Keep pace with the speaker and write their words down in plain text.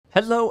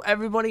Hello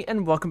everybody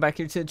and welcome back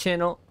here to the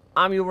channel.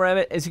 I'm your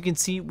Rabbit. As you can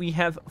see, we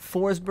have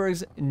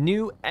Forsberg's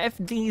new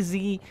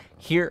FDZ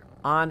here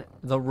on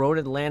the Road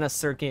Atlanta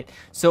circuit.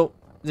 So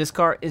this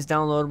car is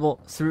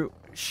downloadable through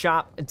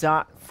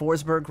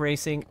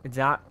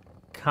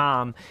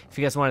shop.forsbergracing.com. If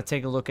you guys want to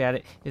take a look at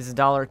it, it's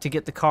 $1 to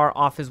get the car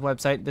off his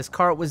website. This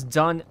car was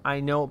done,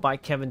 I know, by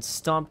Kevin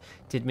Stump.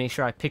 Did make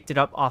sure I picked it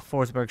up off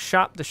Forsberg's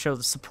shop to show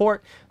the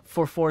support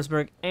for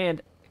Forsberg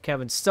and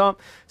Kevin Stump.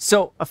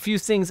 So a few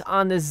things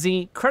on the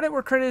Z. Credit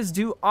where credit is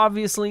due.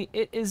 Obviously,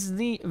 it is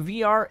the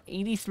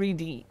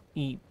VR83D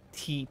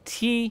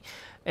ETT,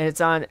 and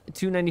it's on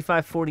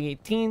 295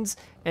 4018s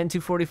and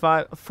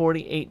 245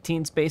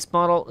 4018s. Base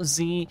model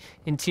Z.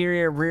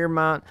 Interior rear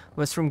mount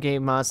was from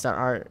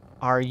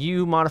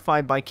GameMods.ru,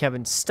 modified by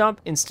Kevin Stump.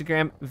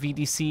 Instagram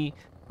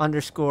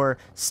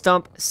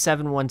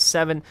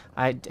VDC_Stump717.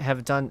 I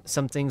have done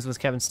some things with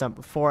Kevin Stump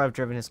before. I've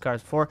driven his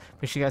cars before.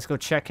 Make sure you guys go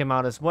check him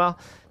out as well.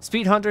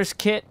 Speed Hunters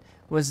kit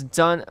was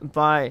done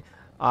by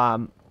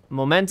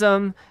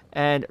Momentum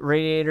and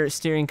radiator,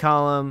 steering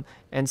column,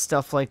 and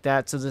stuff like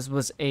that. So this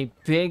was a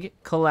big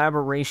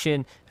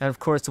collaboration. And of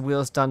course, the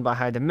wheels done by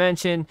High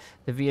Dimension,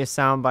 the VS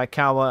sound by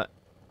Kawa,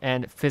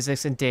 and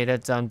physics and data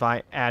done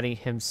by Addy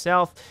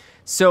himself.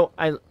 So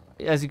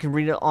as you can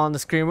read it on the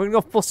screen, we're gonna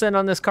go full send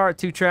on this car at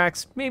 2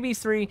 tracks, maybe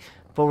 3,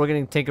 but we're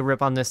gonna take a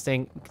rip on this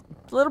thing.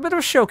 A little bit of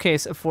a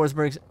showcase of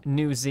Forsberg's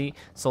new Z.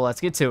 So let's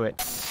get to it.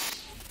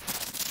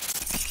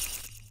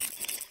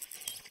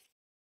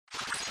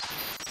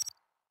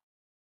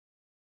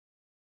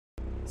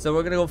 So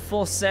we're gonna go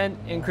full send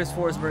in Chris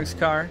Forsberg's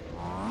car.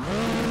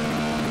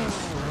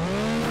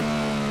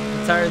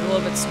 The tire's a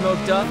little bit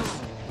smoked up.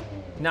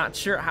 Not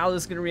sure how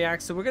this is gonna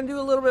react, so we're gonna do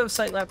a little bit of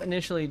sight lap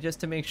initially just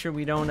to make sure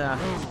we don't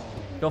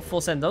go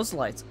full send. Those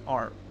lights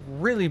are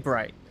really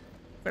bright.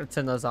 We're gonna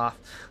turn those off.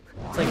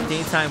 It's like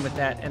daytime with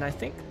that, and I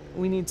think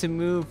we need to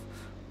move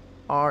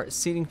our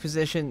seating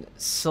position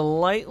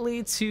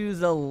slightly to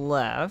the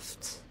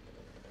left.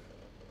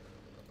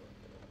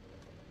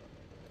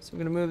 So we're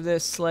gonna move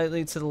this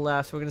slightly to the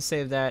left. We're gonna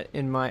save that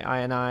in my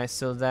INI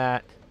so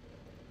that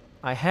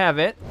I have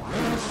it.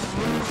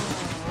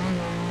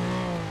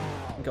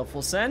 Go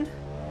full send.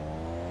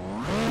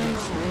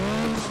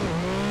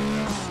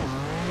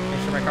 Make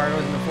sure my car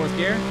goes in the 4th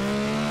gear.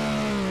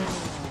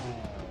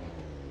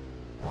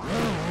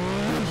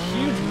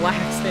 Huge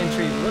waxed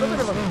entry. A little bit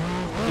of a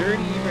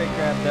dirty e-brake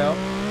grab though.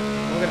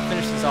 We're gonna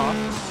finish this off.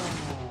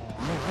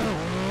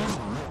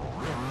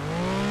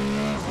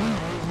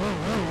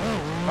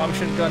 Probably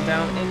should have gone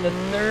down in the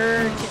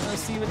 3rd. Can't really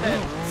see with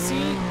that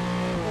seat.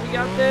 We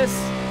got this.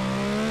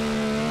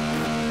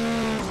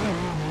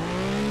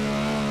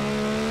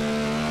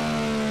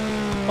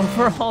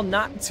 Overall,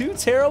 not too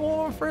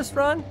terrible of a first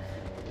run.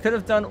 Could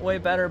have done way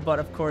better, but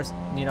of course,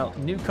 you know,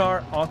 new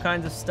car, all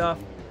kinds of stuff.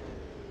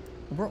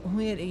 We're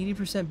only at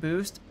 80%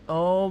 boost.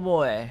 Oh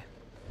boy.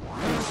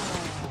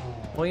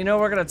 Well, you know,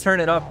 we're gonna turn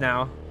it up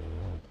now.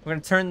 We're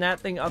gonna turn that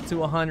thing up to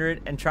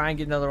 100 and try and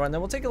get another run. Then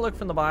we'll take a look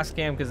from the box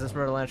cam because this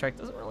Road Atlanta track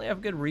doesn't really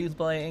have good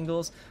replay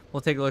angles.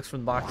 We'll take a look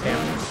from the box cam.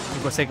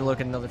 We'll take a look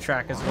at another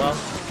track as well.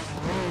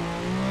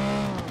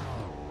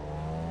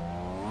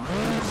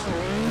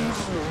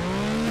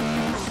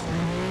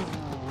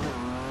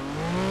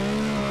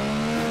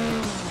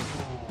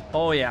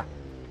 Oh yeah.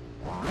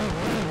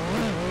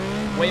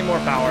 Way more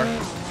power.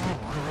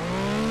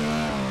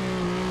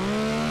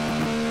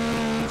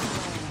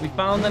 We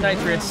found the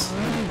nitrous.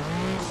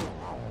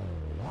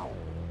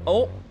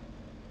 Oh,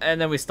 and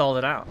then we stalled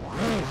it out.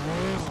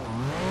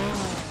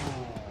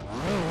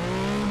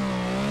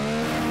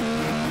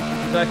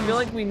 So I feel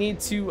like we need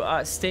to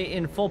stay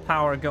in full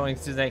power going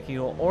through that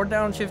keel, or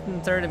downshift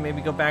in the 3rd and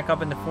maybe go back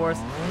up into 4th.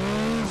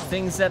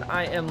 Things that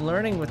I am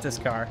learning with this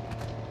car.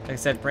 Like I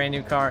said, brand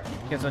new car. If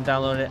you guys want to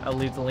download it, I'll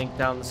leave the link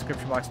down in the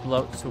description box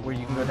below, so where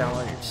you can go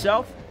download it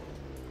yourself.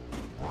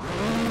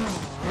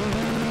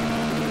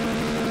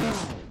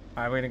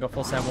 Alright, we're gonna go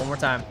full send one more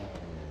time.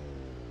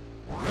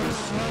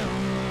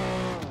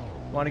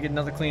 Want to get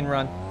another clean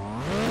run.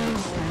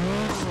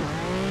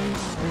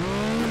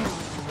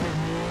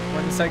 We're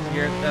in the 2nd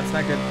gear. That's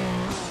not good.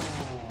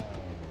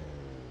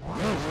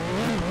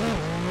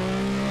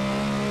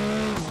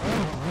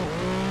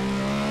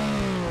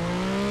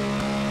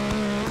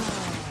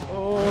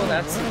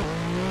 That's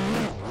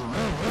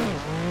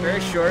very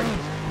short.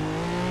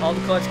 All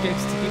the clutch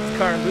kicks to keep the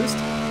car in boost.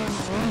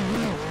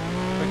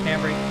 Quick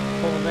handbrake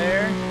pull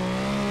there.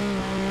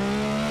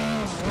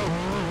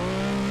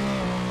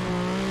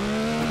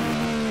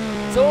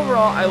 So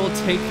overall, I will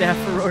take that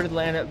for Road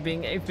Atlanta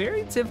being a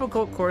very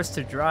difficult course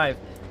to drive.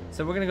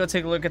 So we're gonna go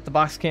take a look at the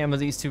box cam of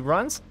these 2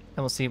 runs,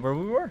 and we'll see where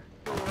we were.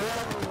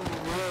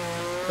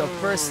 So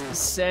first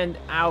send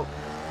out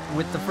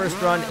with the first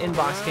run in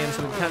box cam,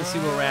 so we can kind of see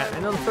where we're at. I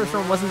know the first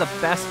run wasn't the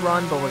best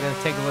run, but we're going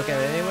to take a look at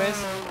it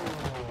anyways.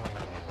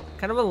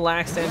 Kind of a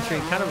lax entry,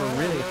 kind of a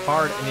really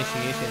hard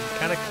initiation.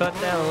 Kind of cut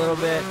down a little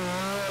bit.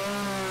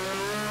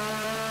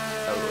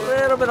 A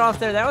little bit off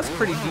there. That was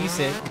pretty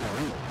decent.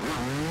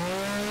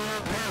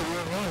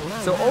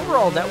 So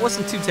overall, that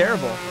wasn't too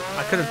terrible.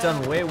 I could have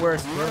done way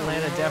worse. We're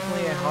Atlanta,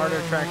 definitely a harder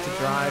track to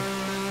drive.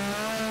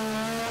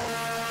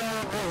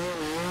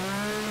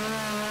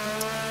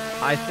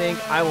 I think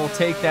I will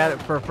take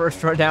that for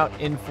first run out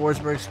in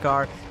Forsberg's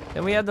car.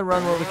 Then we had the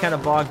run where we kind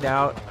of bogged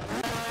out.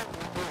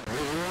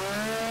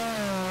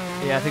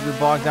 Yeah, I think we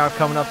bogged out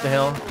coming up the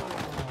hill.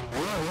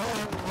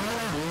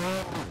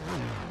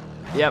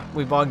 Yep,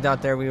 we bogged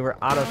out there. We were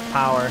out of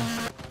power.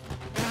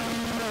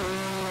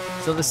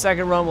 So the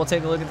second run, we'll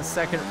take a look at the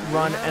second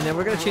run, and then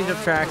we're going to change up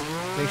tracks.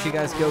 Make sure you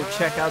guys go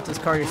check out this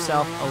car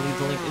yourself. I'll leave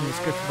the link in the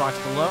description box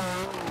below.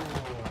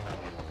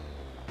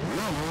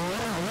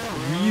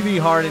 Really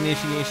hard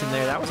initiation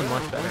there. That was a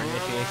much better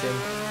initiation.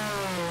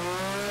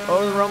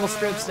 Oh, the rumble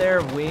strips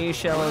there. Way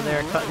shallow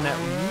there. Cutting that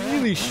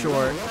really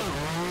short.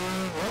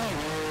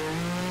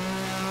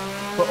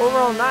 But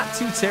overall, not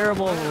too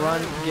terrible of a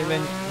run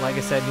given, like I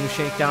said, new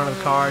shakedown of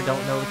the car.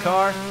 Don't know the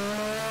car.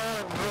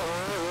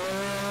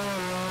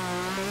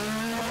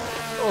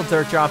 A little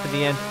dirt drop at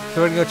the end.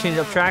 So we're going to go change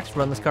up tracks,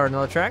 run this car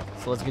another track.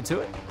 So let's get to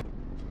it.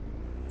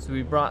 So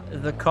we brought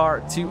the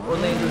car to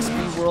Orlando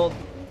Speed World.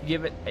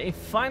 Give it a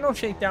final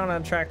shakedown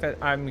on a track that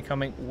I'm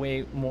becoming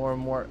way more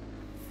and more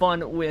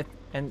fun with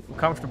and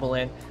comfortable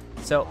in.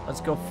 So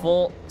let's go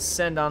full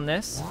send on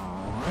this.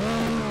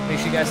 Make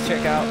sure you guys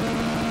check out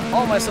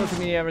all my social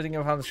media, everything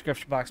in the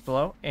description box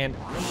below, and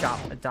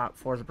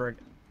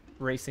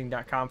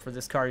shop.forsbergracing.com for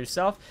this car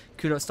yourself.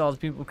 Kudos to all the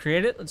people who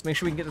created it. Let's make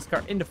sure we can get this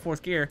car into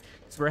fourth gear,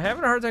 because we're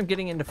having a hard time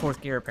getting into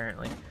fourth gear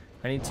apparently.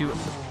 I need to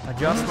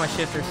adjust my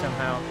shifter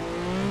somehow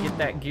and get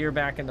that gear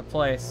back into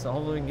place, so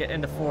hopefully we can get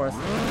into fourth.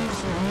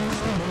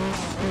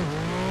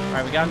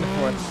 Alright, we got into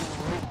fourth.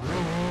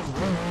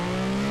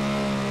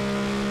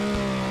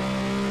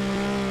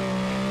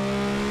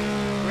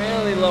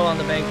 Really low on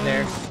the bank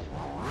there.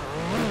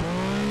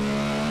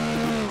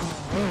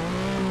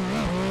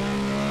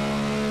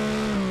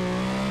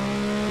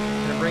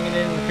 Bring it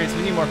in the crease.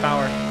 We need more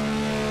power.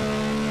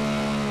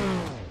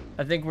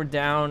 I think we're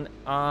down.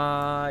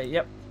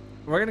 Yep.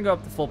 We're going to go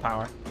up to full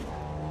power.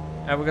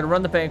 And we're going to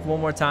run the bank one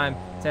more time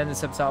to end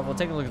this episode. We'll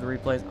take a look at the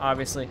replays,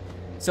 obviously.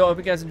 So I hope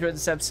you guys enjoyed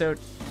this episode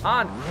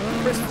on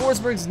Chris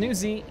Forsberg's new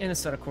Z in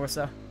Assetto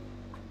Corsa.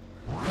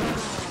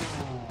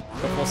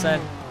 Go full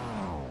send.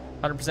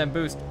 100%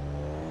 boost.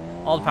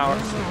 All the power.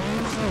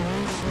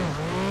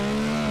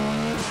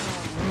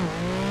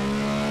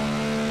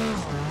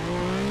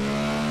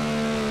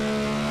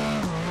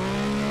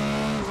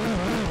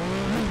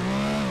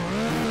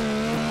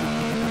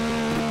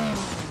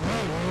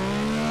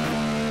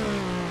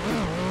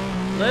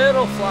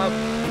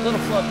 Little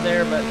flub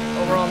there, but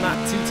overall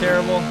not too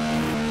terrible.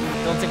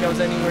 Don't think I was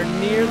anywhere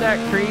near that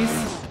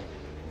crease,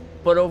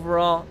 but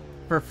overall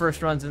for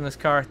first runs in this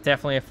car,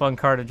 definitely a fun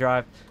car to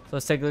drive. So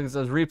let's take a look at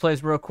those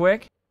replays real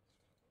quick.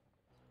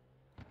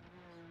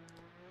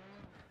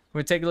 We're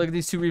gonna take a look at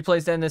these two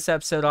replays to end this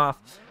episode off.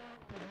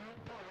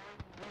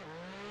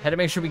 Had to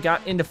make sure we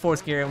got into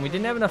fourth gear, and we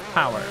didn't have enough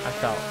power, I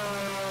felt.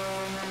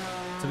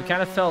 So we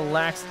kind of fell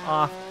lax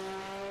off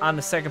on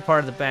the second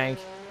part of the bank.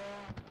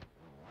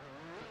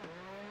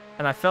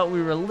 And I felt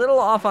we were a little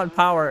off on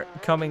power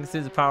coming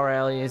through the power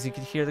alley. As you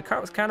could hear, the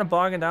car was kind of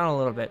bogging down a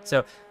little bit.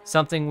 So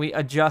something we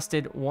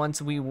adjusted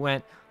once we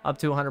went up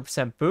to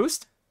 100%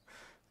 boost.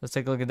 Let's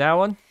take a look at that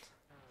one.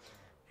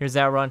 Here's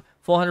that run.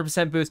 Full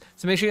 100% boost.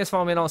 So make sure you guys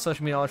follow me on all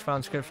social media. All found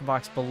in the description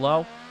box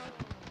below.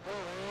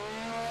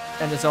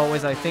 And as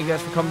always, I thank you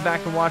guys for coming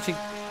back and watching.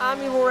 I'm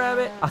Evil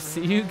Rabbit. I'll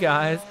see you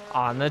guys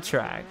on the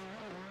track.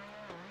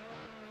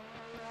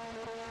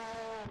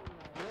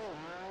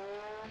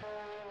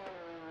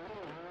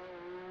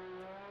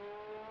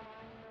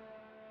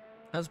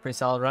 That was a pretty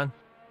solid run.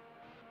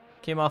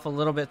 Came off a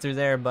little bit through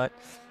there, but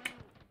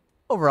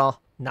overall,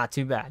 not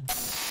too bad.